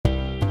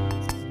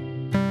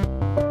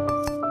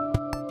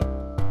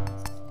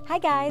Hi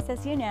guys,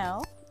 as you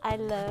know, I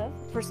love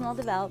personal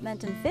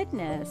development and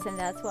fitness, and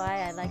that's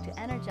why I like to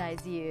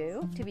energize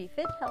you to be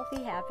fit,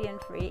 healthy, happy,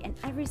 and free in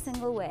every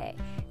single way.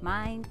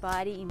 Mind,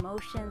 body,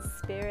 emotions,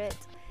 spirit,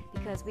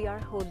 because we are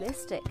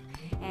holistic,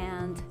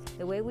 and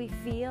the way we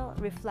feel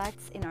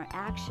reflects in our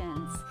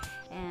actions,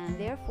 and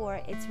therefore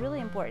it's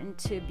really important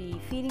to be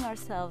feeding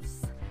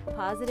ourselves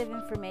positive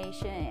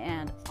information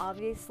and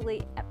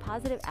obviously a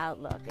positive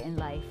outlook in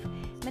life.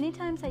 Many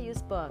times I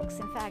use books.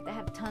 In fact, I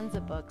have tons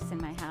of books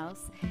in my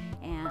house,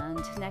 and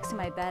next to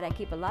my bed I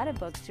keep a lot of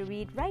books to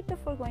read right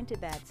before going to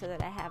bed so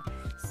that I have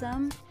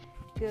some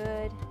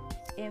good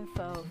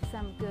info,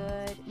 some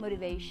good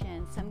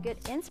motivation, some good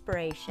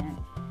inspiration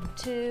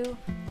to,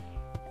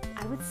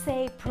 I would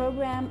say,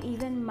 program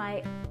even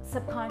my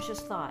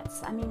subconscious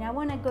thoughts. I mean, I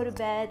want to go to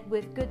bed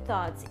with good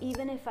thoughts,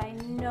 even if I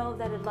know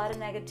that a lot of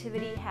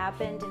negativity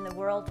happened in the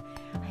world.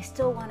 I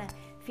still want to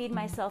feed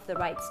myself the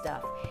right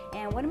stuff.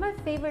 And one of my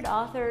favorite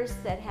authors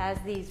that has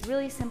these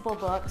really simple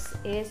books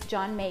is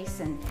John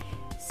Mason.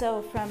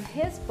 So from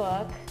his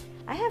book,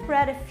 I have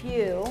read a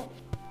few,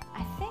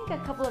 I think a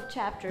couple of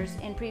chapters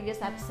in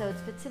previous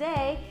episodes, but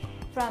today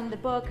from the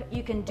book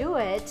You Can Do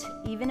It,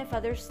 Even If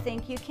Others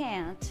Think You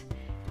Can't.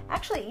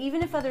 Actually,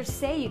 Even If Others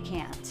Say You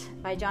Can't,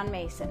 by John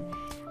Mason.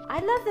 I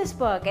love this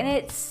book, and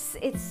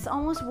it's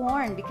almost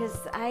worn because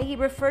I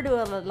refer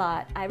to it a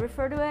lot. I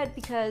refer to it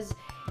because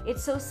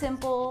it's so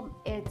simple,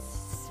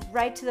 it's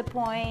right to the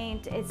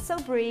point, it's so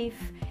brief,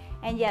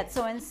 and yet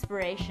so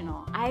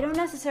inspirational. I don't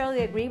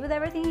necessarily agree with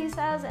everything he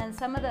says, and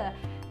some of the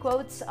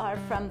quotes are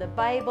from the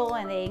Bible,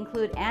 and they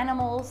include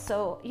animals,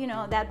 so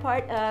that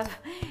part of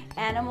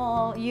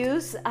animal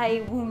use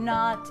I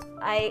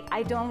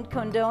don't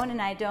condone,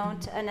 and I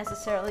don't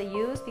necessarily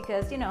use,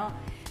 because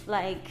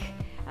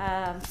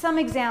some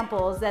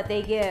examples that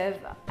they give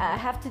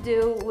have to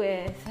do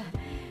with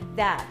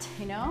that,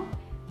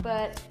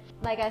 but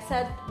like I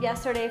said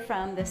yesterday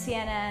from the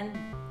CNN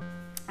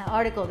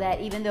article,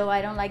 that even though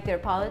I don't like their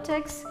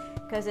politics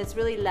because it's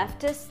really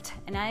leftist,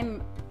 and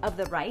I'm of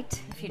the right,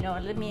 if you know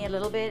me a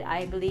little bit,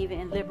 I believe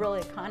in liberal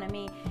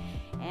economy,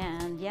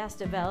 and yes,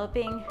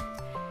 developing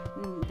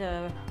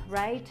the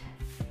right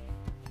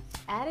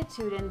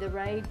attitude and the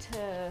right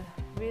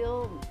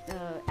real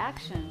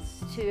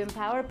actions to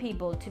empower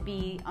people to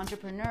be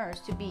entrepreneurs,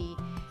 to be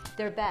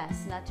their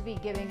best, not to be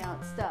giving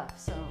out stuff.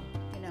 So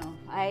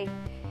I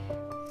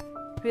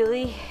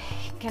really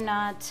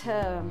cannot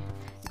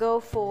go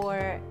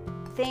for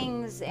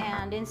things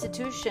and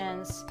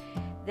institutions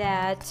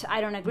that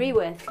I don't agree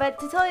with. But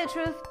to tell you the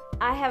truth,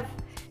 I have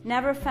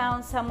never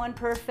found someone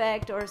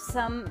perfect or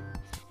some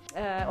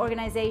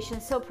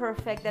organization so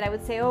perfect that I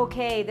would say,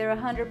 okay, they're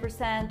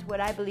 100% what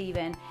I believe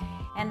in.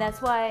 And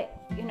that's why,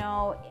 in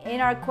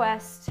our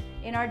quest,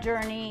 in our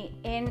journey,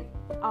 in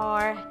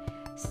our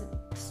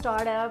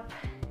startup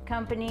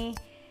company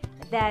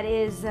that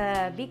is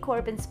B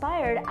Corp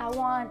inspired, I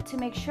want to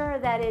make sure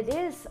that it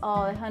is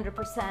all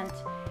 100%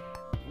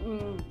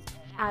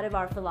 out of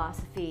our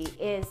philosophy,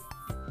 is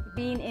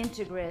being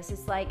integrous.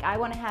 It's like I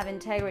want to have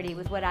integrity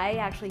with what I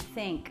actually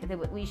think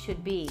that we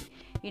should be.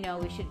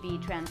 We should be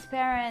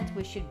transparent,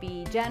 we should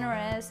be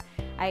generous.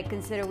 I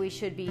consider we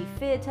should be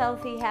fit,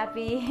 healthy,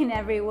 happy in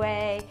every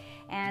way,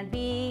 and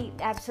be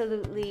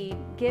absolutely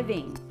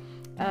giving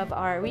of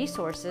our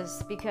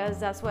resources, because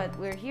that's what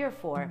we're here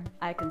for,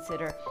 I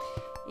consider.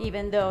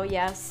 Even though,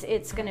 yes,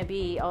 it's going to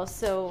be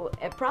also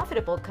a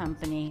profitable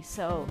company.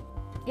 So,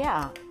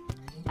 yeah,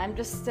 I'm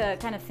just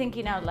kind of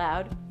thinking out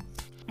loud.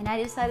 And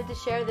I decided to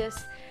share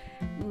this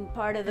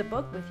part of the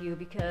book with you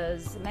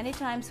because many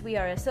times we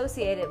are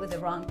associated with the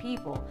wrong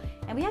people.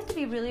 And we have to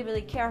be really,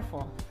 really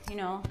careful,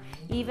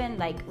 even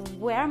like,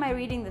 where am I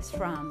reading this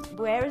from?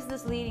 Where is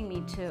this leading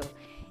me to?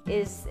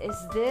 Is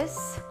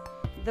this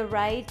the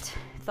right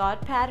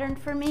thought pattern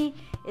for me?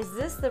 Is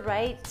this the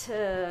right,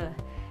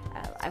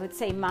 I would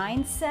say,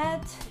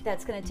 mindset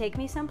that's going to take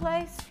me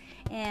someplace?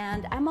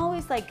 And I'm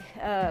always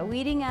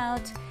weeding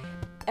out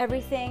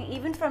everything,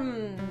 even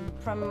from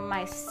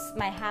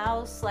my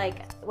house.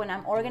 Like when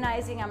I'm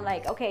organizing, I'm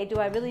like, okay, do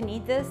I really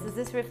need this? Does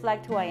this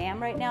reflect who I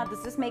am right now?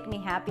 Does this make me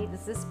happy?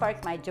 Does this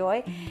spark my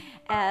joy?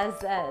 As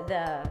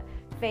the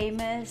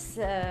famous,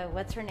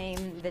 what's her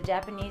name? The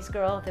Japanese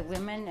girl, the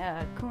woman,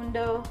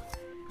 Kundo,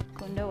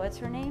 what's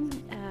her name?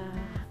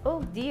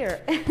 Oh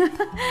dear,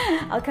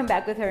 I'll come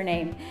back with her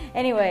name.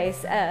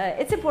 Anyways,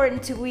 it's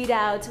important to weed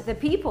out the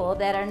people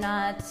that are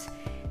not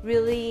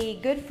really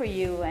good for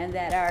you and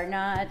that are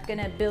not going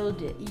to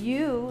build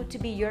you to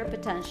be your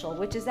potential,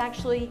 which is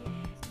actually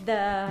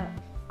the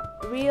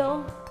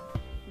real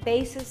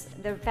basis,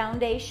 the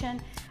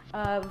foundation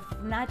of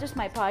not just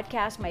my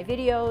podcast, my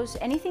videos,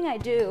 anything I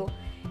do.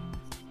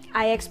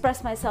 I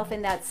express myself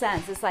in that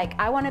sense. It's like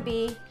I want to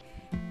be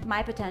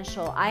my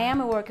potential. I am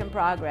a work in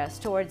progress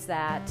towards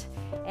that.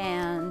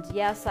 And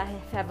yes, I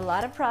have a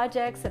lot of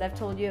projects that I've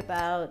told you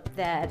about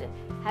that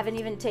haven't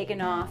even taken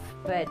off.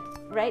 But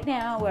right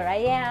now, where I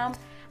am,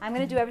 I'm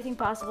going to do everything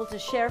possible to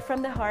share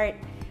from the heart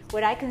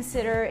what I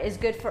consider is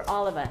good for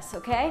all of us,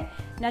 okay?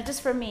 Not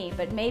just for me,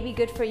 but maybe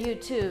good for you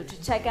too,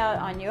 to check out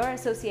on your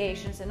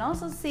associations and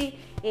also see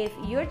if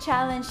you're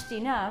challenged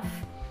enough.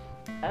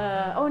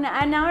 Now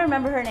I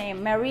remember her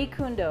name, Marie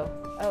Kondo.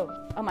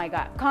 Oh my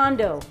God,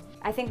 Kondo.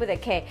 I think with a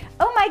K.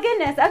 Oh my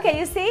goodness. Okay,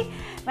 you see?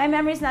 My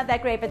memory's not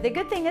that great, but the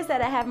good thing is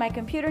that I have my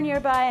computer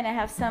nearby and I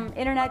have some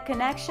internet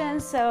connection,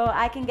 so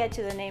I can get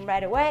to the name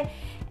right away.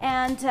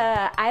 And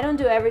I don't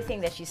do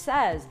everything that she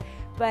says,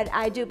 but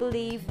I do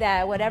believe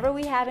that whatever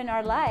we have in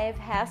our life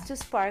has to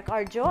spark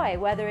our joy,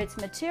 whether it's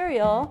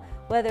material,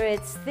 whether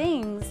it's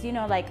things,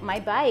 like my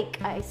bike.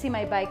 I see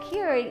my bike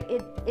here,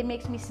 it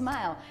makes me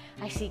smile.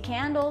 I see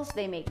candles,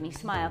 they make me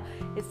smile.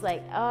 It's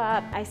like,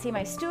 I see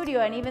my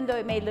studio, and even though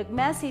it may look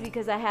messy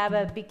because I have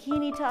a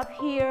bikini top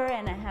here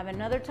and I have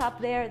another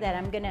top there that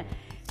I'm gonna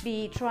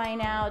be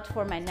trying out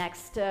for my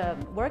next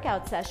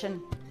workout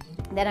session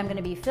that I'm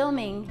gonna be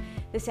filming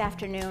this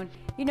afternoon.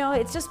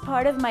 It's just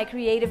part of my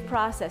creative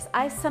process.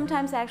 I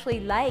sometimes actually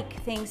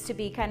like things to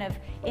be kind of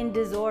in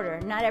disorder,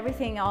 not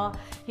everything all,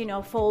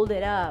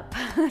 folded up,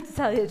 to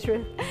tell you the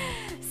truth.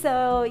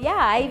 So yeah,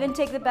 I even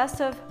take the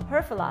best of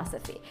her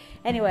philosophy.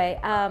 Anyway,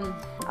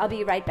 I'll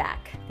be right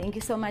back. Thank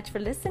you so much for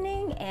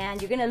listening,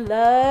 and you're gonna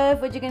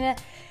love what you're gonna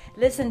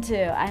listen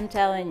to, I'm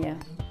telling you.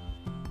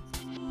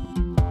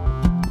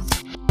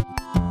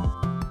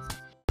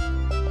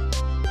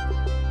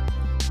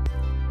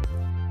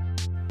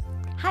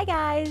 Hi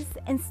guys!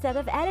 Instead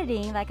of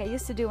editing like I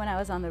used to do when I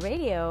was on the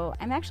radio,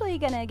 I'm actually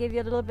going to give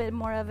you a little bit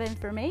more of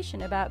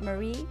information about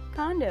Marie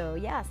Kondo.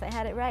 Yes, I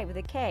had it right with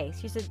a K.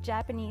 She's a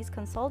Japanese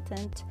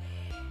consultant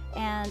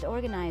and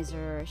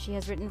organizer. She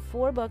has written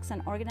 4 books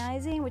on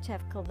organizing, which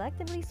have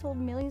collectively sold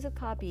millions of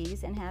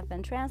copies and have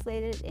been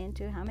translated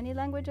into how many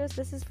languages?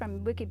 This is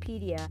from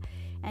Wikipedia.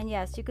 And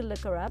yes, you could look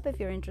her up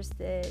if you're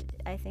interested.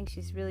 I think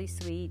she's really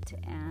sweet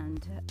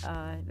and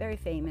very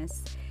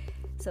famous.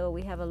 So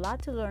we have a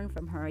lot to learn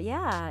from her.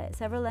 Yeah,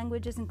 several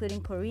languages including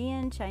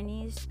Korean,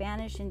 Chinese,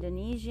 Spanish,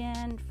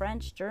 Indonesian,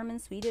 French, German,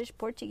 Swedish,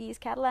 Portuguese,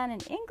 Catalan,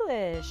 and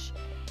English.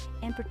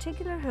 In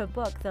particular, her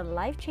book, The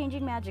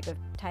Life-Changing Magic of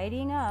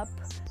Tidying Up,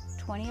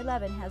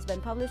 2011, has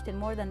been published in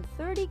more than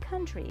 30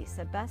 countries,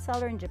 a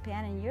bestseller in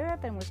Japan and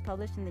Europe, and was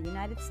published in the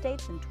United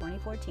States in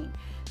 2014.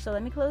 So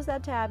let me close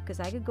that tab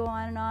because I could go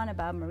on and on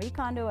about Marie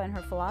Kondo and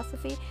her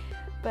philosophy.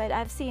 But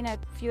I've seen a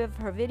few of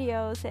her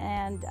videos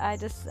and I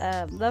just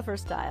love her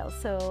style.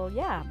 So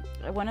yeah,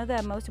 one of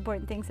the most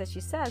important things that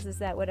she says is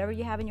that whatever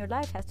you have in your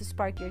life has to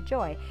spark your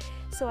joy.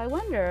 So I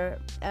wonder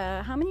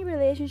how many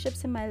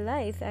relationships in my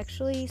life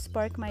actually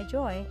spark my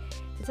joy.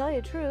 To tell you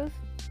the truth,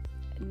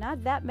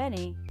 not that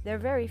many. They're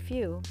very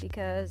few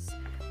because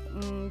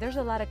there's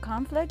a lot of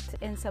conflict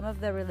in some of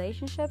the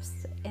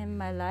relationships in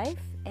my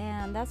life,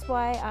 and that's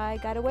why I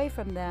got away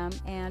from them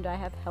and I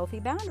have healthy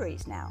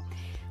boundaries now.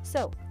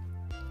 So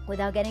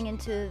without getting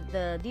into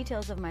the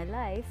details of my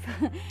life,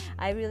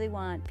 I really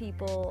want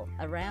people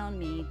around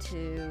me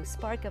to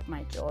spark up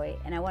my joy,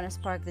 and I want to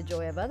spark the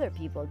joy of other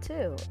people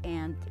too.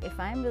 And if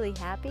I'm really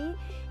happy,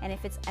 and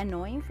if it's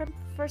annoying for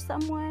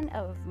someone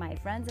of my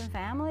friends and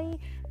family,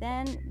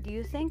 then do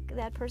you think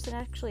that person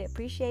actually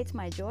appreciates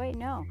my joy?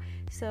 No.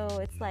 So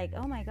it's like,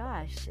 oh my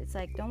gosh, it's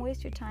like, don't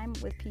waste your time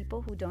with people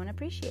who don't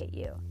appreciate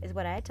you, is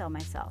what I tell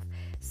myself.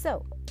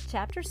 So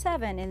chapter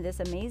 7 in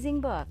this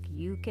amazing book,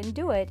 You Can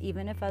Do It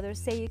Even If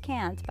Others Say You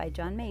Can't, by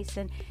John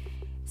Mason,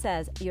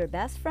 says, your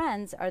best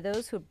friends are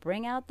those who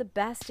bring out the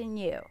best in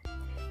you.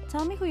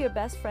 Tell me who your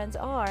best friends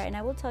are, and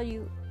I will tell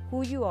you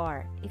who you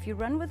are. If you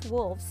run with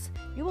wolves,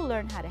 you will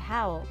learn how to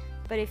howl,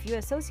 but if you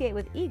associate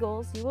with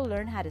eagles, you will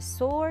learn how to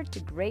soar to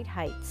great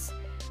heights.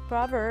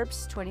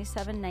 Proverbs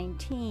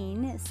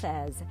 27:19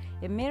 says,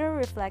 a mirror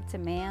reflects a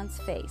man's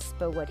face,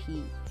 but what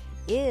he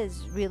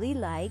is really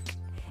like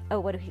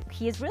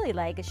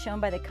is shown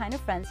by the kind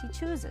of friends he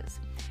chooses.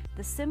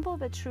 The simple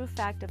but true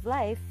fact of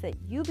life that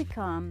you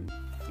become...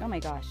 Oh my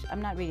gosh,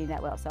 I'm not reading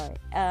that well, sorry.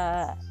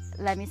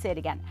 Let me say it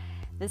again.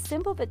 The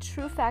simple but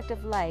true fact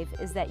of life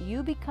is that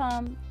you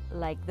become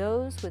like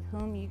those with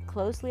whom you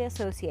closely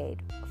associate,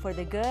 for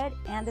the good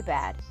and the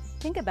bad.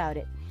 Think about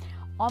it.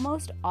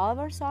 Almost all of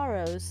our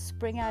sorrows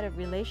spring out of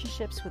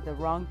relationships with the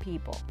wrong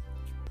people.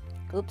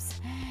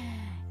 Oops.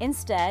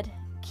 Instead,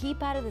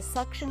 keep out of the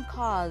suction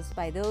caused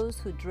by those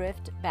who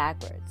drift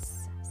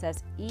backwards,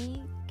 says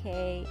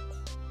E.K.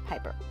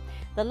 Piper.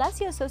 The less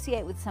you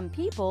associate with some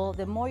people,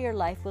 the more your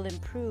life will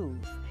improve.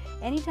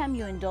 Anytime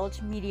you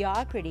indulge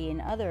mediocrity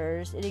in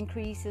others, it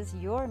increases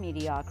your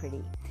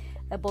mediocrity.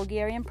 A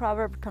Bulgarian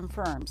proverb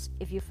confirms,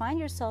 if you find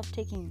yourself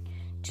taking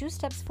 2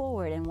 steps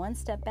forward and 1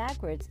 step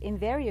backwards,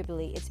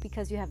 invariably it's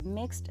because you have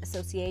mixed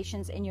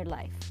associations in your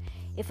life.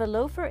 If a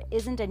loafer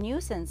isn't a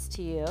nuisance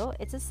to you,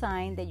 it's a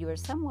sign that you are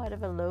somewhat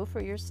of a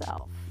loafer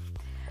yourself.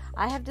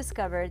 I have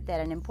discovered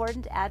that an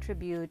important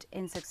attribute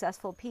in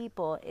successful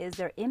people is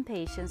their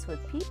impatience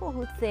with people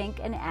who think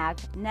and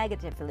act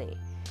negatively.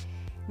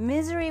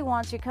 Misery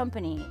wants your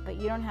company, but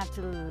you don't have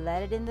to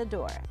let it in the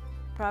door.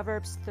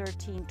 Proverbs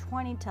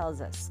 13:20 tells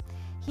us,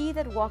 He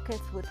that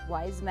walketh with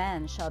wise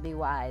men shall be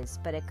wise,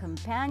 but a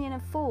companion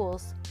of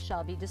fools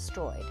shall be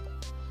destroyed.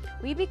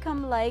 We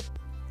become like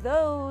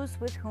those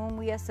with whom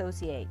we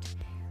associate.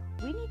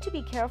 We need to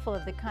be careful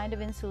of the kind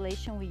of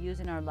insulation we use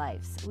in our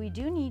lives. We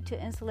do need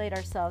to insulate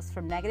ourselves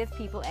from negative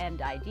people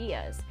and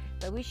ideas,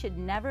 but we should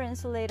never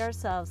insulate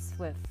ourselves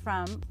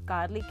from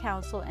godly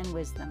counsel and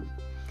wisdom.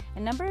 A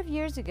number of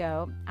years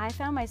ago, I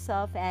found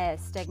myself at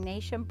a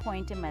stagnation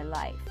point in my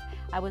life.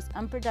 I was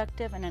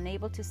unproductive and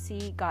unable to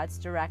see God's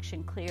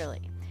direction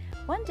clearly.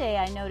 One day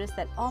I noticed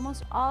that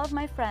almost all of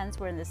my friends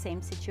were in the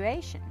same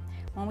situation.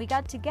 When we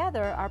got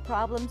together, our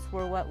problems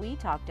were what we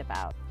talked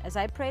about. As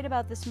I prayed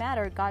about this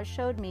matter, God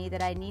showed me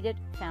that I needed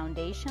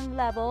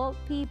foundation-level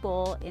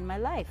people in my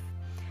life.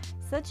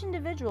 Such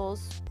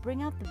individuals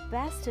bring out the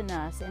best in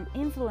us and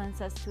influence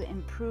us to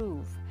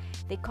improve.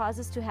 They cause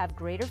us to have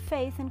greater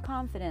faith and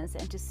confidence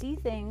and to see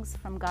things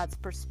from God's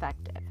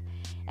perspective.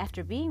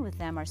 After being with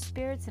them, our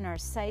spirits and our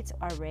sights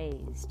are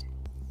raised.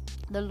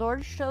 The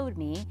Lord showed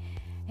me,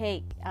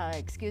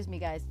 excuse me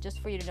guys,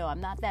 just for you to know, I'm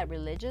not that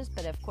religious,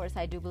 but of course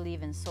I do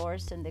believe in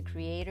Source and the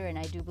Creator, and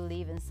I do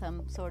believe in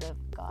some sort of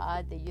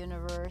God, the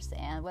universe,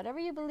 and whatever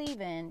you believe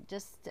in,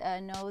 just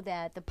know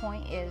that the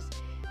point is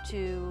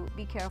to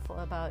be careful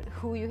about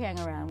who you hang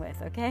around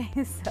with, okay?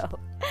 So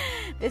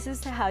this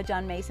is how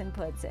John Mason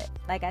puts it.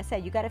 Like I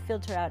said, you got to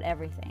filter out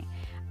everything.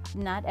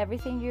 Not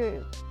everything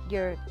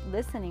you're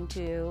listening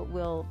to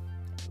will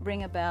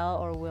ring a bell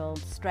or will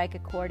strike a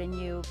chord in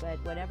you,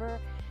 but whatever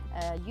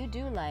you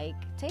do like,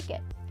 take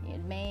it.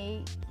 It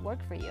may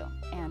work for you,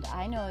 and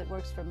I know it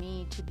works for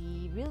me to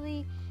be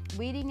really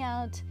weeding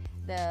out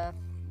the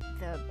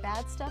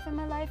bad stuff in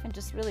my life and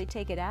just really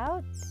take it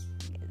out,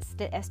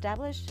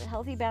 establish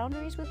healthy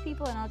boundaries with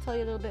people, and I'll tell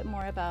you a little bit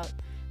more about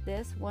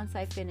this once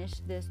I finish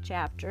this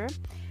chapter.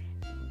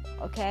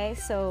 Okay,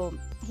 so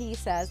he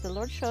says, the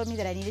Lord showed me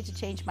that I needed to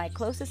change my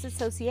closest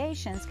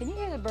associations. Can you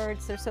hear the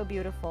birds? They're so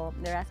beautiful.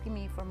 They're asking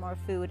me for more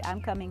food.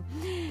 I'm coming.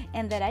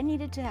 And that I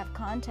needed to have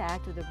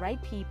contact with the right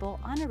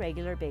people on a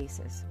regular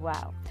basis.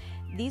 Wow.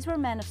 These were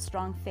men of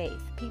strong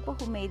faith, people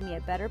who made me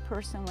a better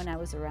person when I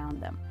was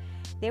around them.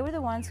 They were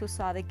the ones who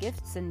saw the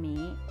gifts in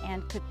me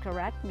and could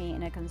correct me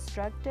in a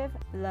constructive,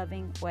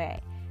 loving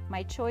way.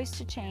 My choice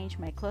to change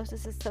my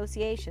closest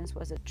associations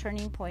was a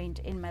turning point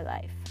in my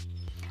life.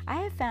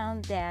 I have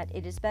found that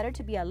it is better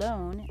to be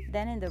alone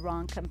than in the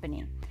wrong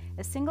company.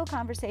 A single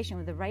conversation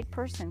with the right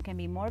person can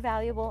be more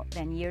valuable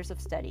than years of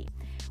study.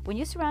 When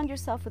you surround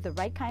yourself with the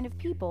right kind of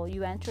people,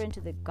 you enter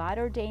into the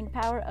God-ordained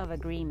power of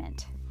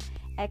agreement.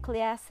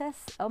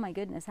 Ecclesiastes, oh my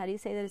goodness, how do you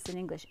say that in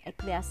English?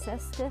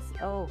 Ecclesiastes,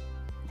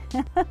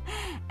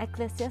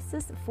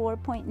 Ecclesiastes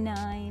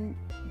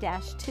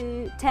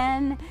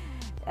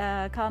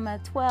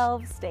 4.9-10,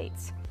 12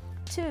 states,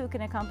 2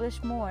 can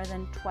accomplish more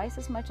than twice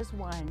as much as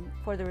 1,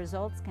 for the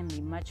results can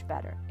be much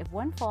better. If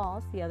one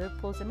falls, the other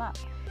pulls him up.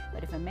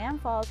 But if a man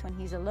falls when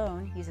he's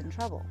alone, he's in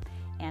trouble.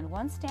 And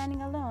one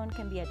standing alone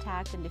can be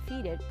attacked and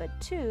defeated, but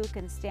 2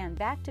 can stand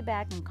back to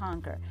back and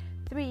conquer.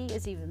 3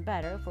 is even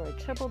better, for a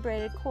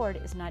triple-braided cord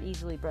is not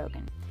easily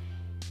broken.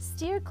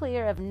 Steer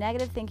clear of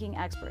negative thinking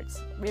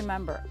experts.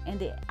 Remember, in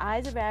the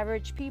eyes of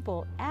average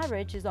people,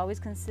 average is always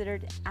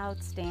considered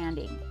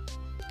outstanding.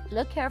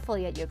 Look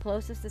carefully at your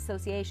closest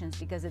associations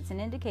because it's an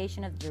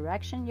indication of the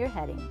direction you're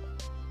heading.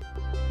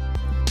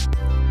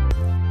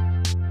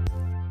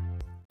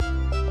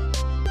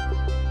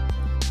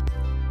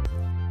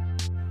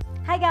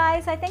 Hi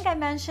guys, I think I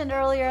mentioned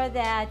earlier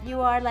that you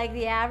are like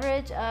the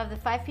average of the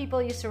 5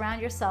 people you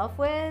surround yourself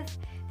with.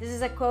 This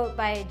is a quote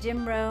by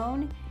Jim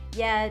Rohn.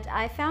 Yet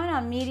I found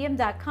on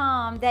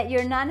Medium.com that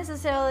you're not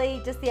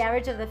necessarily just the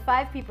average of the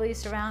 5 people you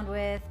surround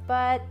with,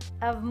 but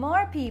of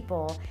more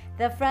people,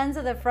 the friends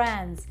of the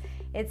friends.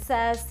 It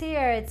says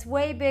here, it's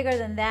way bigger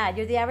than that.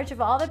 You're the average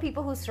of all the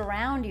people who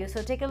surround you.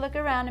 So take a look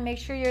around and make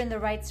sure you're in the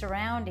right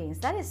surroundings.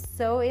 That is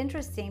so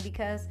interesting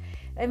because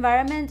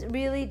environment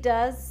really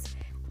does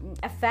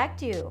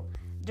affect you.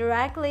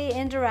 Directly,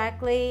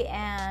 indirectly,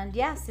 and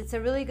yes, it's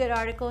a really good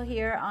article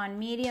here on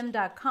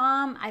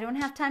Medium.com. I don't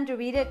have time to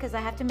read it because I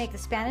have to make the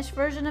Spanish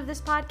version of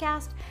this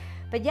podcast.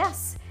 But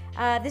yes,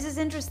 this is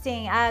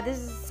interesting. This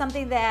is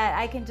something that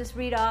I can just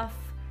read off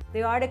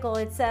the article.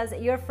 It says,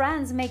 your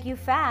friends make you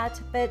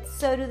fat, but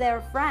so do their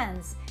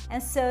friends.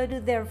 And so do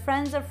their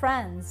friends of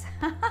friends.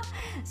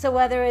 So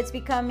whether it's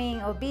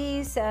becoming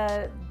obese,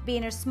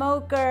 being a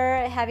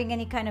smoker, having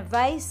any kind of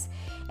vice,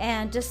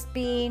 and just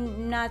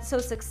being not so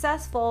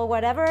successful,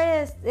 whatever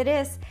it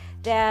is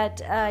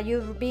that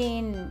you've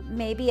been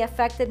maybe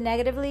affected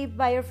negatively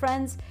by your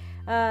friends,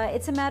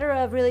 it's a matter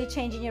of really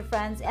changing your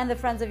friends and the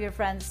friends of your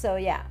friends. So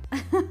yeah,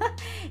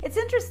 it's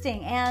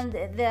interesting. And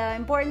the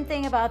important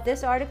thing about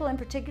this article in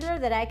particular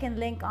that I can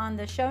link on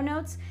the show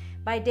notes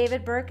by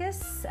David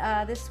Burkus.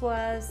 This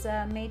was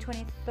May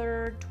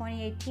 23rd,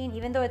 2018.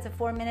 Even though it's a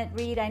 4-minute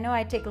read, I know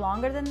I take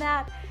longer than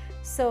that.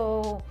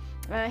 So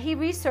he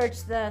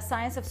researched the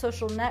science of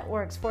social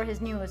networks for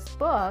his newest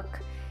book.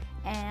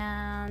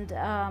 And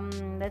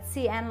let's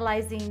see,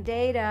 analyzing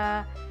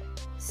data.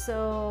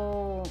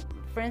 So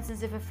For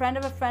instance, if a friend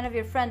of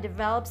your friend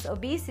develops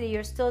obesity,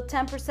 you're still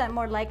 10%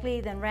 more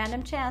likely than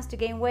random chance to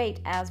gain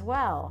weight as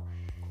well.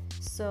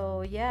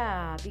 So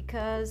yeah,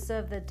 because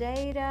of the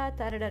data,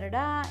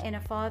 in a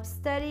follow-up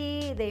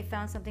study, they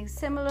found something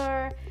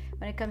similar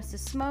when it comes to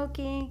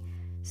smoking.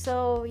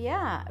 So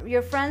yeah,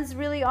 your friends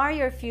really are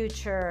your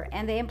future,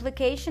 and the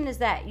implication is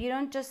that you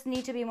don't just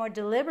need to be more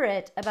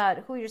deliberate about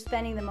who you're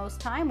spending the most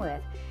time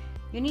with.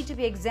 You need to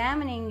be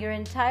examining your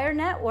entire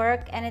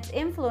network and its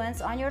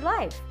influence on your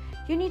life.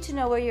 You need to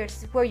know where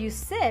you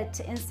sit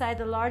inside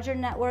the larger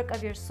network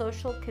of your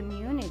social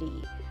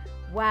community.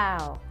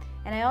 Wow.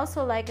 And I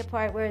also like a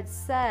part where it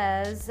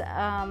says,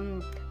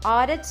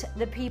 audit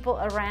the people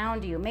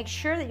around you. Make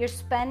sure that you're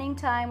spending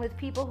time with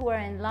people who are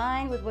in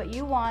line with what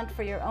you want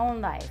for your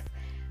own life.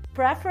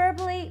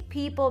 Preferably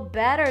people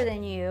better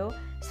than you,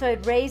 so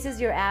it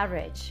raises your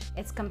average.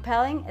 It's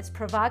compelling, it's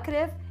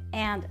provocative,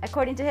 and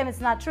according to him,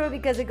 it's not true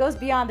because it goes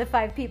beyond the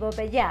 5 people.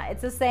 But yeah,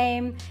 it's the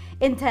same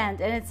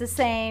intent, and it's the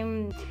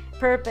same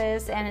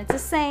purpose, and it's the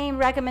same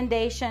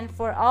recommendation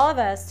for all of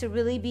us to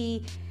really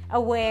be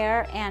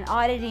aware and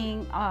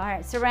auditing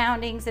our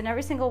surroundings in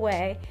every single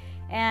way.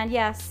 And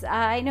yes,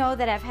 I know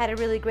that I've had a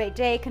really great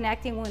day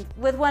connecting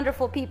with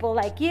wonderful people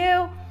like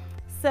you.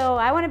 So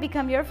I want to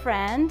become your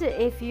friend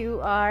if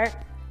you are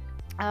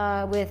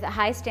with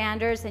high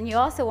standards, and you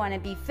also want to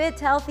be fit,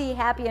 healthy,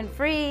 happy, and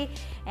free,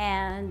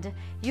 and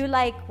you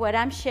like what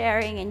I'm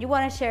sharing and you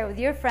want to share it with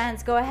your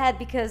friends. Go ahead,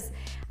 because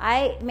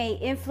I may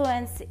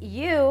influence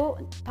you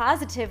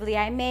positively.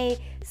 I may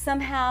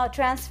somehow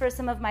transfer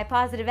some of my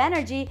positive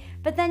energy,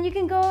 but then you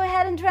can go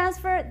ahead and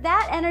transfer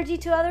that energy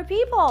to other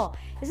people.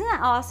 Isn't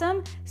that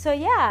awesome? So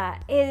yeah,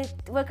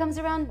 what comes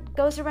around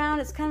goes around.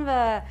 It's kind of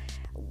a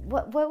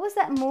what was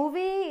that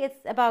movie? It's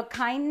about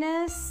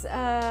kindness.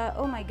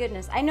 Oh my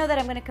goodness. I know that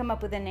I'm going to come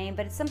up with a name,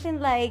 but it's something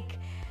like,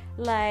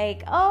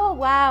 oh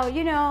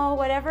wow,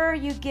 whatever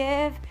you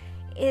give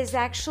is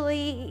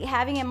actually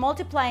having a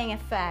multiplying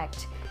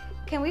effect.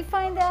 Can we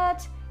find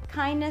that?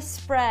 Kindness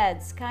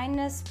Spreads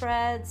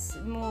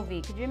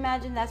movie. Could you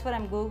imagine that's what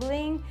I'm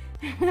Googling?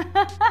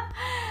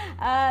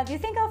 Do you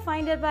think I'll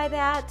find it by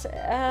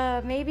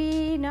that?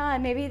 Maybe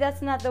not. Maybe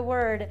that's not the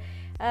word.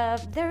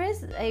 There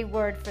is a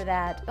word for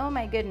that. Oh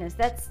my goodness,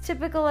 that's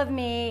typical of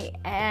me.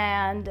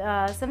 And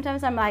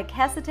sometimes I'm like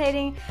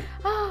hesitating.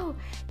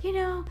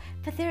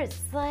 But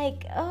there's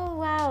like, oh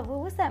wow, what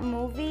was that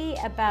movie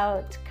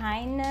about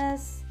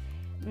kindness?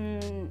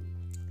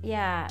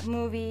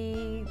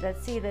 Movie.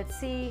 Let's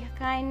see,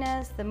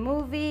 Kindness, the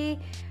movie.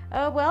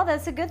 Oh well,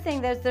 that's a good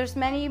thing. There's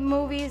many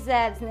movies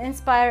that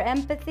inspire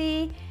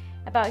empathy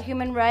about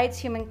human rights,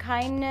 human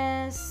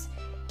kindness.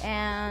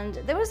 And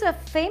there was a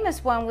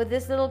famous one with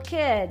this little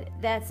kid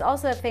that's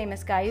also a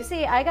famous guy. You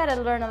see, I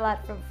gotta learn a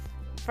lot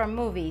from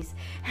movies.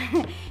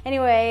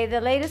 Anyway,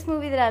 the latest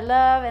movie that I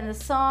love and the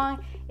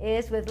song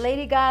is with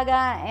Lady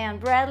Gaga and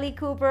Bradley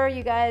Cooper.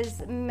 You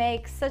guys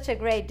make such a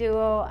great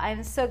duo.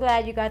 I'm so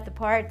glad you got the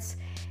parts,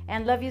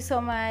 and love you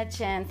so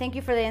much, and thank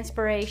you for the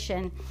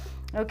inspiration.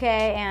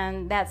 Okay,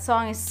 and that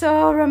song is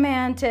so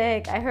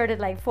romantic. I heard it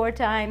like 4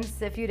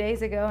 times a few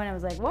days ago, and I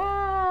was like,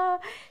 wow,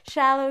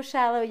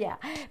 shallow, yeah.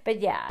 But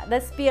yeah,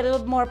 let's be a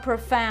little more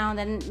profound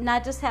and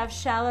not just have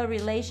shallow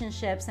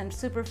relationships and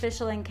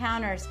superficial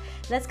encounters.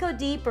 Let's go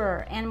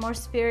deeper and more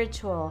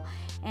spiritual.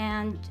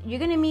 And you're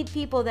going to meet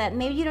people that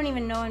maybe you don't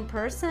even know in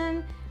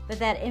person, but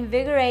that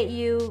invigorate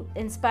you,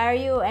 inspire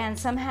you, and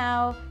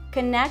somehow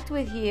connect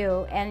with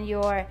you and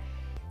your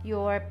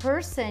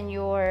person,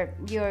 your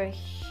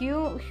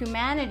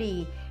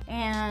humanity,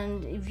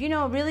 and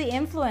really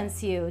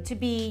influence you to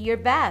be your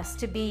best,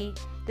 to be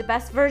the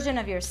best version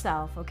of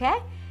yourself. Okay,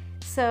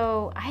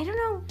 so I don't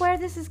know where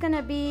this is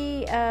gonna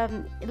be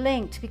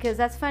linked, because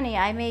that's funny.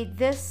 I made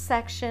this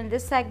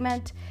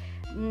segment,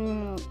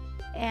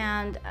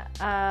 and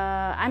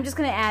I'm just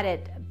gonna add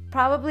it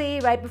probably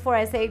right before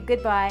I say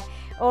goodbye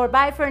or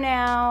bye for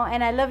now.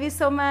 And I love you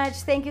so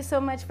much. Thank you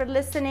so much for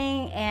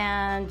listening,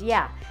 and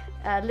yeah.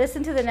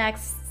 Listen to the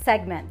next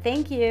segment.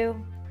 Thank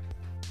you.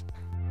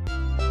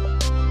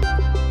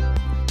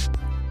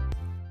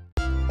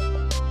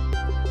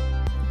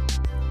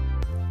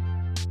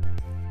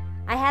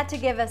 I had to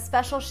give a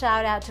special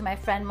shout out to my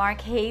friend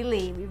Mark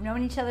Haley. We've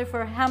known each other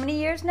for how many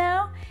years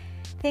now?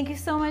 Thank you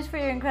so much for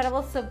your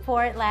incredible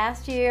support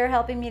last year,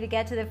 helping me to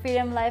get to the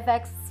Freedom Life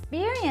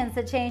experience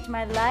that changed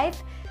my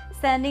life,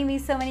 sending me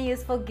so many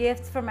useful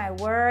gifts for my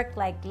work,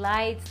 like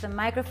lights, the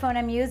microphone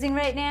I'm using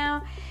right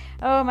now.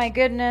 Oh my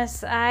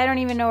goodness, I don't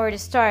even know where to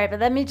start, but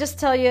let me just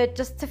tell you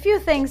just a few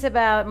things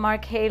about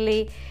Mark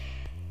Haley.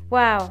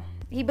 Wow,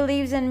 he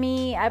believes in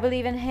me, I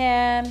believe in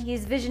him.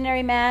 He's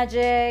visionary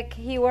magic.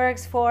 He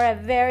works for a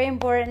very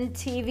important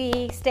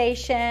TV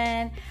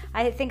station.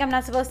 I think I'm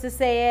not supposed to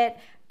say it,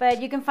 but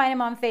you can find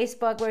him on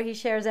Facebook where he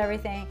shares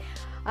everything.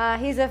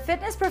 He's a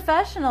fitness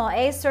professional,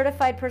 a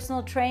certified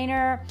personal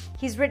trainer.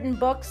 He's written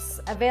books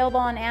available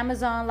on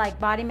Amazon like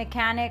Body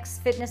Mechanics,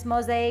 Fitness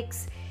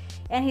Mosaics,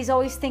 and he's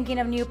always thinking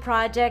of new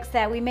projects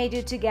that we may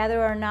do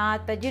together or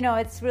not. But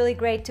it's really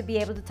great to be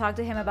able to talk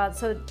to him about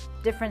so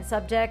different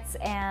subjects,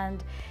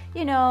 and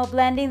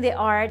blending the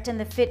art and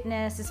the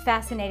fitness is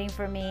fascinating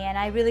for me, and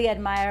I really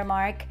admire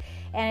Mark.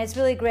 And it's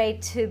really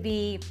great to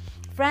be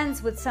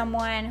friends with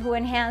someone who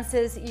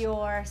enhances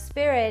your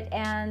spirit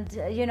and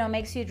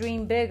makes you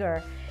dream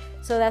bigger.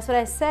 So that's what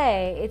I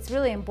say. It's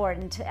really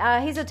important.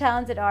 He's a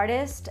talented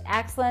artist,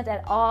 excellent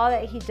at all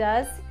that he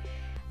does.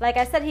 Like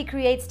I said, he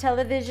creates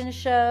television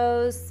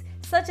shows,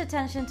 such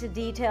attention to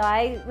detail.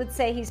 I would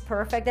say he's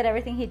perfect at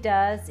everything he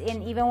does.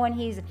 And even when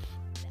he's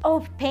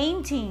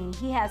painting,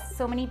 he has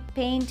so many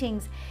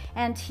paintings,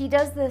 and he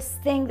does this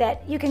thing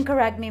that you can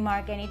correct me,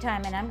 Mark,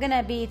 anytime, and I'm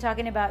gonna be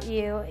talking about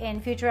you in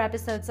future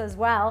episodes as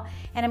well,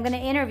 and I'm gonna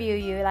interview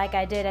you like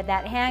I did at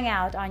that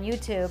hangout on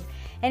YouTube.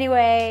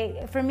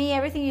 Anyway, for me,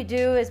 everything you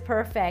do is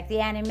perfect. The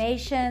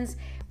animations,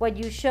 what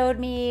you showed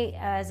me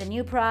as a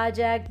new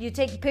project, you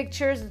take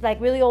pictures,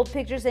 like really old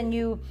pictures, and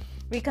you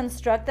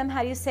reconstruct them.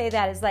 How do you say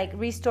that? It's like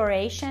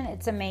restoration.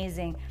 It's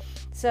amazing.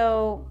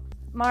 So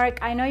Mark,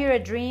 I know you're a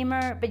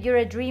dreamer, but you're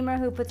a dreamer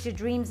who puts your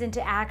dreams into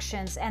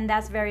actions, and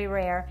that's very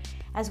rare,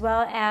 as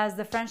well as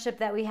the friendship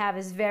that we have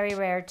is very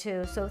rare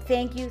too. So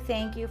thank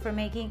you for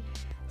making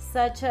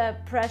such a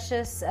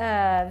precious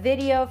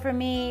video for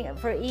me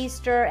for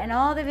Easter, and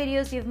all the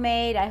videos you've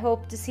made. I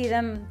hope to see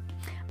them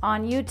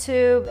on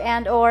YouTube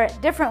and or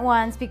different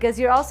ones, because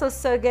you're also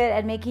so good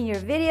at making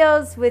your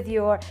videos with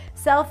your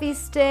selfie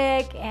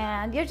stick,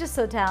 and you're just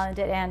so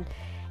talented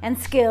and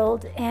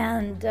skilled,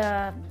 and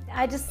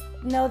I just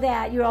know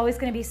that you're always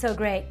going to be so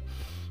great.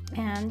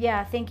 And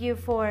yeah, thank you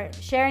for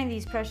sharing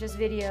these precious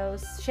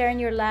videos, sharing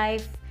your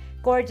life,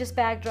 gorgeous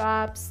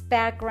backdrops,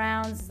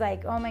 backgrounds,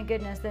 like, oh my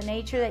goodness, the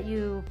nature that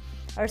you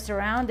are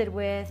surrounded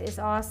with is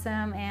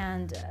awesome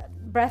and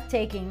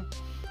breathtaking.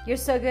 You're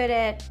so good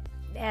at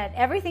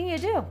everything you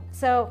do.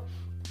 So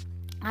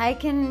I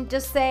can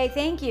just say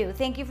thank you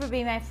for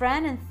being my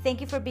friend, and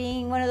thank you for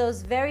being one of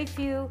those very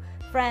few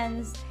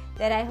friends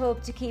that I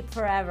hope to keep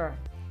forever.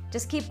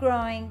 Just keep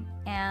growing,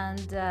 and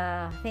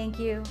thank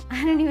you.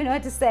 I don't even know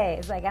what to say.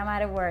 It's like I'm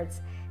out of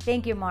words.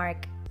 Thank you,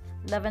 Mark.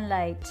 Love and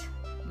light.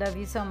 Love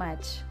you so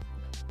much.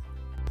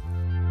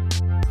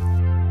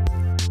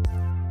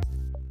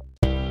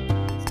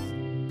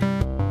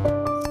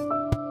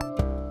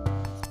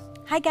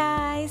 Hi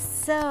guys.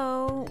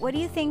 So what do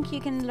you think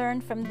you can learn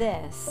from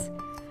this?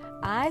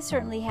 I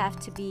certainly have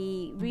to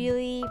be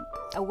really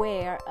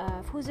aware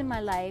of who's in my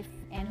life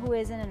and who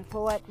isn't, and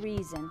for what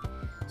reason.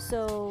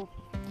 So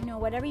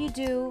whatever you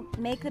do,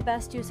 make the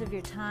best use of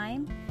your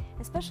time,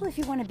 especially if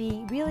you want to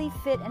be really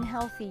fit and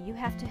healthy. You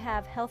have to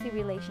have healthy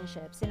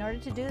relationships. In order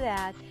to do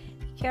that,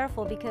 be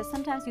careful, because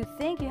sometimes you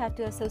think you have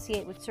to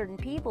associate with certain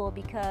people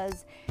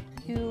because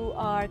you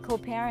are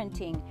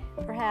co-parenting.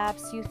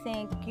 Perhaps you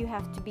think you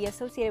have to be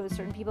associated with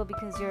certain people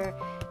because you're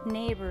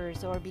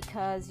neighbors, or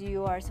because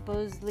you are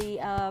supposedly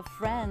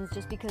friends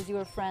just because you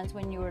were friends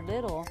when you were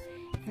little.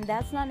 And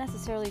that's not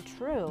necessarily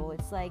true.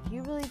 It's like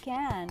you really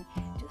can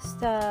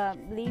just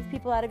leave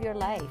people out of your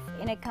life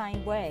in a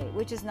kind way,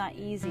 which is not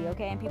easy,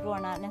 okay? And people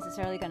are not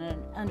necessarily going to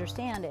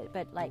understand it.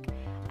 But like,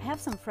 I have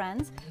some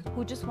friends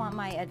who just want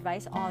my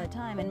advice all the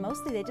time, and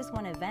mostly they just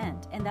want to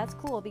vent, and that's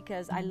cool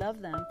because I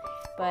love them.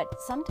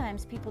 But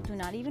sometimes people do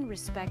not even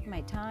respect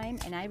my time,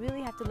 and I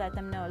really have to let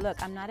them know,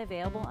 look, I'm not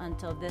available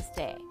until this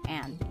day.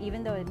 And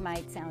even though it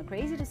might sound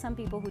crazy to some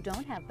people who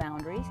don't have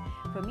boundaries,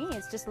 for me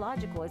it's just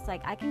logical. It's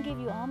like, I can give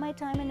you all my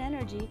time and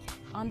energy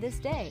on this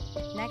day,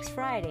 next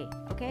Friday.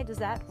 Okay, does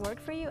that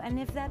work for you? And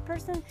if that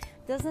person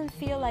doesn't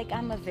feel like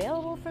I'm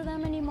available for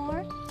them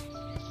anymore,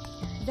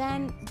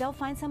 then they'll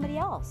find somebody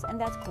else, and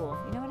that's cool.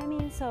 You know what I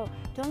mean? So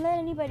don't let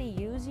anybody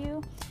use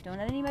you. Don't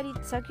let anybody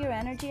suck your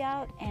energy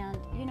out. And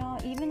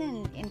even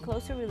in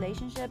closer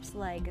relationships,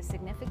 like a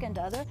significant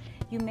other,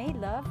 you may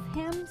love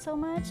him so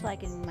much,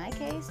 like in my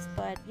case,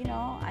 but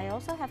I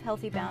also have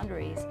healthy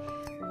boundaries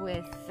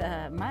with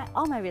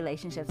all my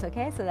relationships,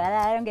 okay? So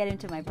that I don't get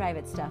into my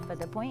private stuff. But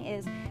the point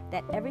is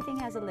that everything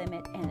has a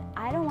limit, and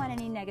I don't want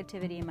any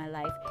negativity in my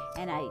life,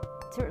 and I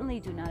certainly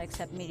do not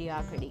accept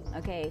mediocrity,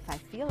 okay? If I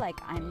feel like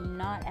I'm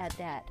not at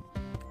that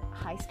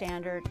high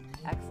standard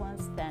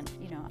excellence, then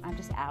I'm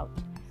just out.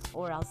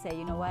 Or I'll say,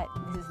 you know what,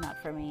 this is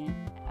not for me,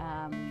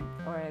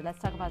 or let's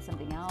talk about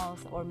something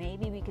else, or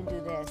maybe we can do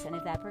this. And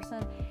if that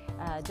person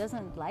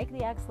doesn't like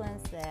the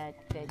excellence that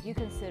you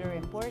consider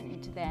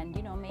important, then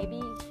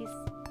maybe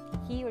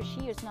he or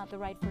she is not the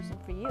right person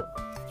for you.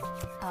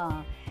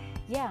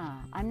 Yeah,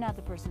 I'm not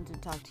the person to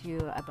talk to you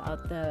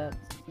about the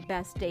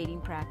best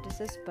dating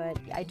practices, but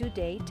I do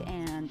date,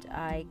 and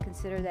I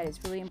consider that it's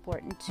really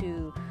important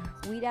to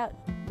weed out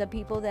the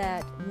people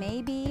that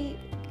may be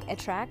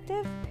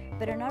attractive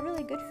but are not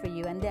really good for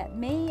you, and that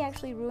may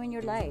actually ruin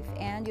your life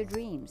and your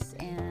dreams.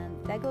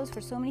 And that goes for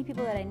so many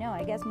people that I know.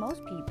 I guess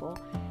most people,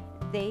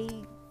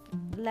 they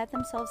let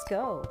themselves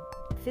go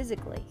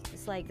physically.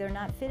 It's like they're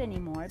not fit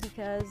anymore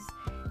because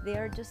they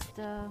are just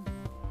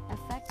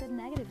affected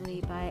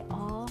negatively by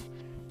all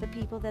the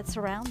people that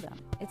surround them.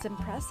 It's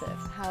impressive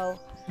how,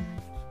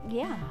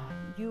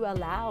 you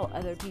allow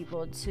other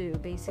people to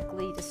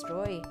basically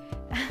destroy.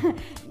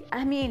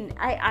 I mean,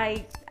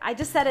 I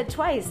just said it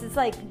twice. It's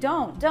like,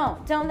 don't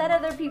let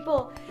other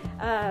people,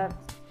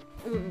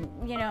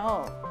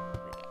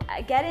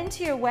 get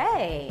into your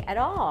way at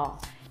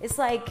all. It's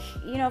like,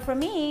 for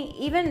me,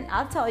 even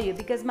I'll tell you,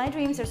 because my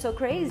dreams are so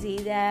crazy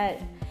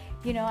that,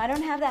 I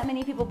don't have that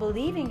many people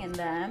believing in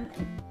them.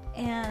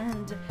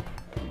 And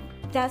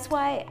that's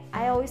why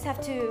I always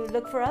have to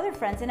look for other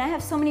friends. And I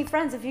have so many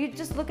friends. If you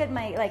just look at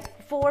my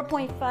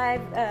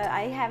 4.5,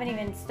 I haven't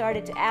even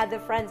started to add the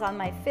friends on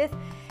my 5th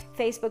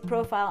Facebook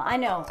profile. I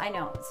know.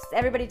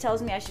 Everybody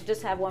tells me I should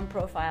just have one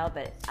profile,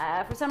 but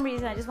for some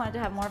reason I just wanted to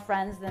have more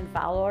friends than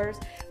followers.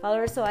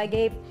 So I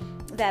gave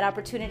that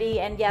opportunity,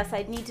 and yes,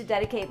 I need to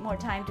dedicate more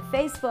time to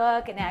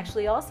Facebook and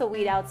actually also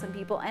weed out some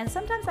people. And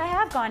sometimes I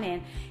have gone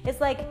in. It's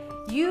like,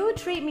 you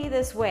treat me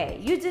this way,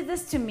 you did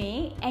this to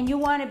me, and you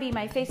want to be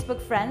my Facebook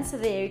friend so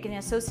that you can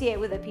associate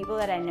with the people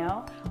that I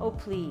know? Oh,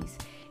 please.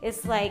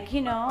 It's like,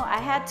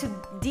 I had to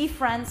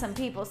defriend some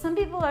people. Some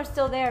people are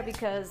still there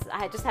because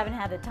I just haven't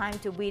had the time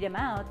to weed them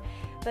out.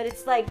 But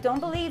it's like, don't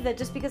believe that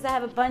just because I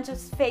have a bunch of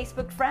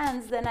Facebook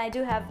friends, then I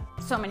do have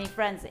so many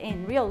friends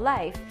in real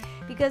life.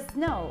 Because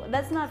no,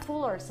 let's not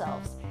fool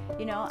ourselves.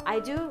 I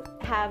do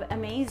have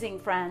amazing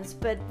friends,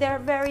 but there are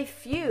very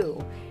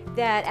few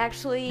that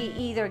actually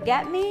either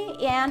get me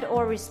and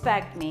or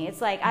respect me.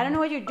 It's like, I don't know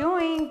what you're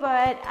doing,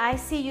 but I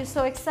see you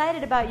so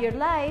excited about your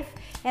life,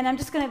 and I'm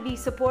just going to be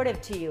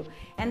supportive to you.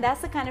 And that's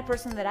the kind of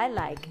person that I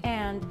like.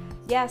 And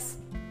yes,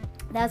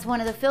 that's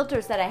one of the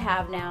filters that I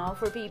have now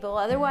for people.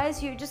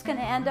 Otherwise, you're just going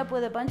to end up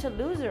with a bunch of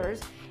losers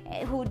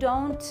who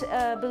don't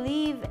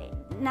believe,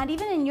 not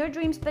even in your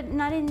dreams, but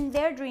not in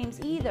their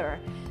dreams either.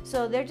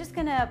 So they're just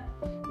going to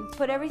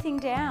put everything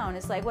down.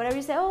 It's like, whatever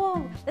you say,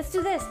 oh, let's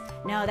do this.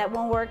 No, that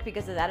won't work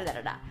because of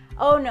da-da-da-da-da.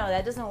 Oh, no,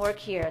 that doesn't work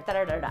here,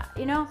 da-da-da-da,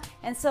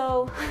 And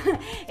so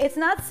it's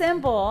not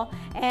simple,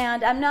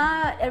 and I'm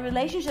not a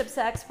relationships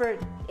expert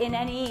in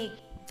any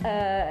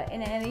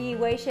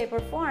way, shape, or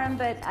form,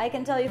 but I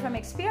can tell you from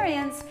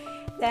experience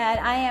that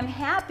I am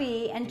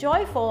happy and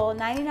joyful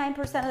 99%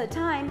 of the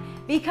time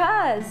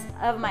because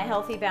of my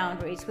healthy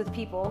boundaries with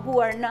people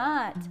who are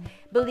not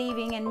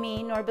believing in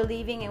me nor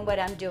believing in what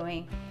I'm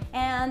doing.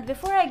 And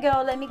before I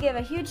go, let me give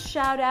a huge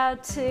shout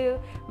out to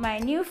my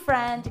new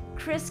friend,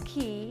 Chris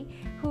Key,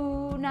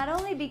 who not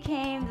only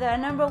became the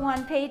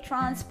 #1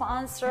 Patreon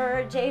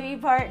sponsor, JV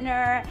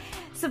partner,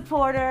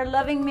 supporter,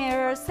 loving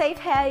mirror, safe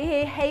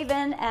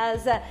haven,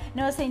 as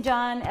Noah St.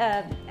 John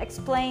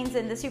explains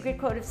in The Secret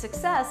Code of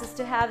Success, is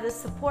to have this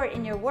support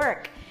in your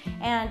work.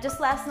 And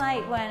just last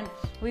night when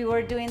we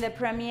were doing the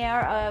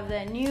premiere of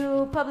the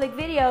new public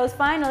videos,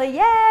 finally,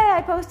 yay,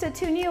 I posted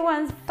 2 new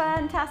ones,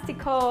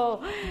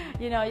 fantastico.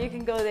 You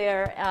can go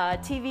there,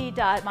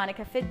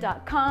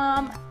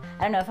 tv.monicafit.com.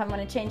 I don't know if I'm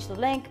going to change the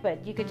link,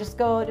 but you could just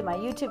go to my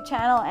YouTube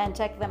channel and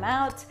check them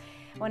out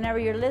whenever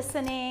you're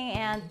listening.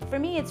 And for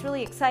me, it's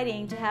really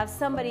exciting to have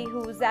somebody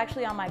who's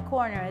actually on my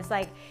corner. It's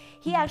like,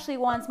 he actually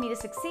wants me to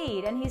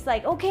succeed. And he's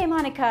like, okay,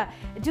 Monica,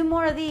 do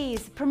more of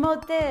these,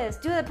 promote this,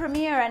 do the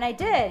premiere. And I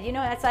did.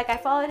 It's like I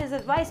followed his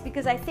advice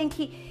because I think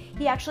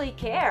he actually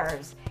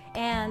cares.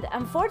 And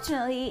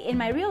unfortunately, in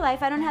my real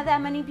life, I don't have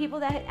that many people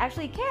that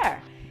actually care.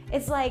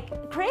 It's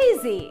like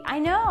crazy. I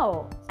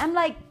know.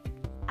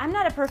 I'm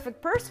not a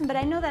perfect person, but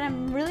I know that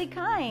I'm really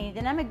kind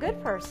and I'm a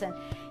good person.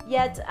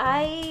 Yet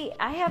I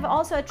have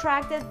also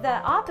attracted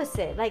the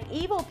opposite, like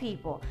evil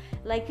people,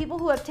 like people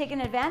who have taken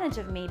advantage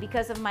of me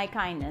because of my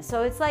kindness.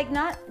 So it's like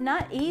not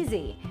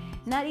easy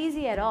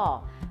at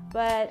all.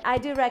 But I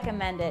do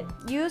recommend it.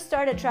 You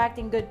start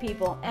attracting good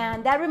people,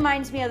 and that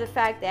reminds me of the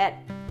fact that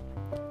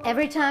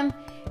every time,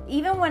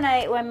 even when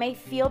I may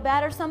feel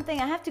bad or something,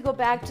 I have to go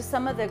back to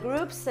some of the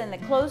groups and the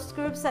closed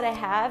groups that I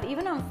have,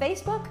 even on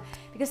Facebook,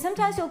 because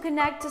sometimes you'll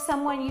connect to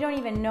someone you don't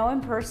even know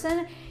in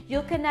person.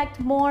 You'll connect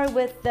more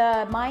with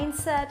the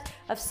mindset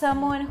of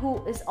someone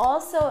who is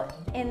also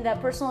in the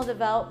personal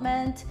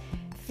development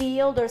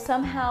field or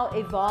somehow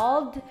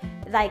evolved.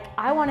 Like,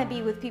 I want to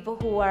be with people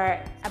who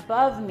are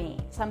above me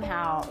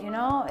somehow,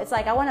 It's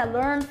like I want to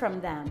learn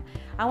from them.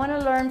 I want to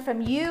learn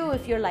from you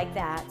if you're like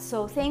that.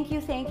 So thank you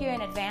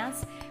in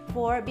advance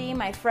for being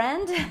my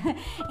friend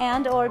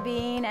and or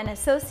being an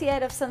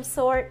associate of some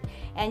sort.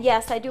 And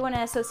yes, I do want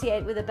to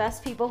associate with the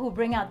best people who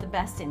bring out the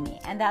best in me.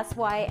 And that's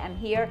why I'm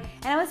here.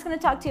 And I was going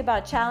to talk to you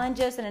about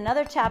challenges in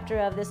another chapter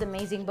of this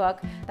amazing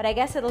book, but I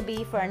guess it'll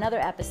be for another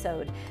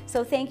episode.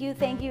 So thank you.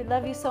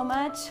 Love you so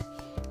much.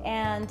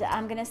 And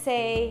I'm going to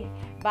say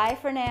bye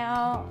for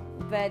now.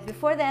 But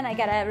before then, I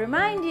got to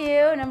remind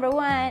you, number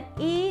 1,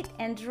 eat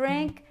and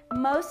drink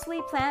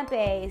mostly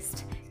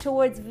plant-based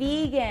towards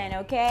vegan,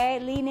 okay?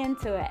 Lean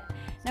into it.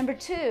 Number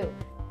 2,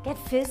 get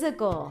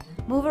physical.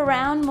 Move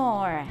around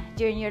more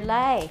during your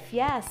life.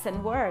 Yes,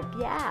 and work.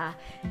 Yeah.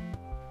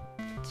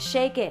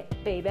 Shake it,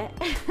 baby.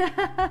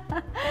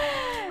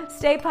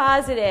 Stay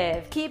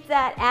positive. Keep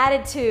that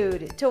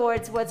attitude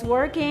towards what's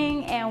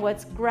working and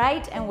what's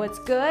right and what's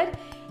good,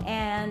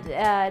 and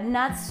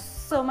not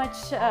so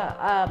much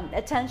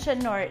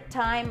attention or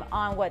time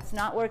on what's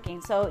not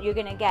working. So you're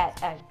going to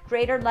get a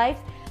greater life.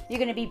 You're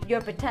going to be your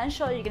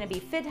potential. You're going to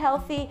be fit,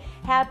 healthy,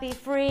 happy,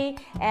 free,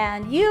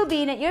 and you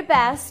being at your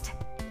best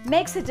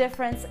makes a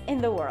difference in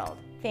the world.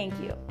 Thank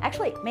you.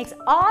 Actually, it makes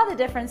all the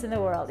difference in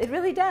the world. It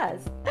really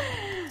does.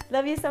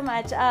 Love you so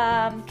much.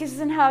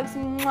 Kisses and hugs.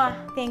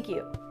 Mwah. Thank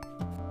you.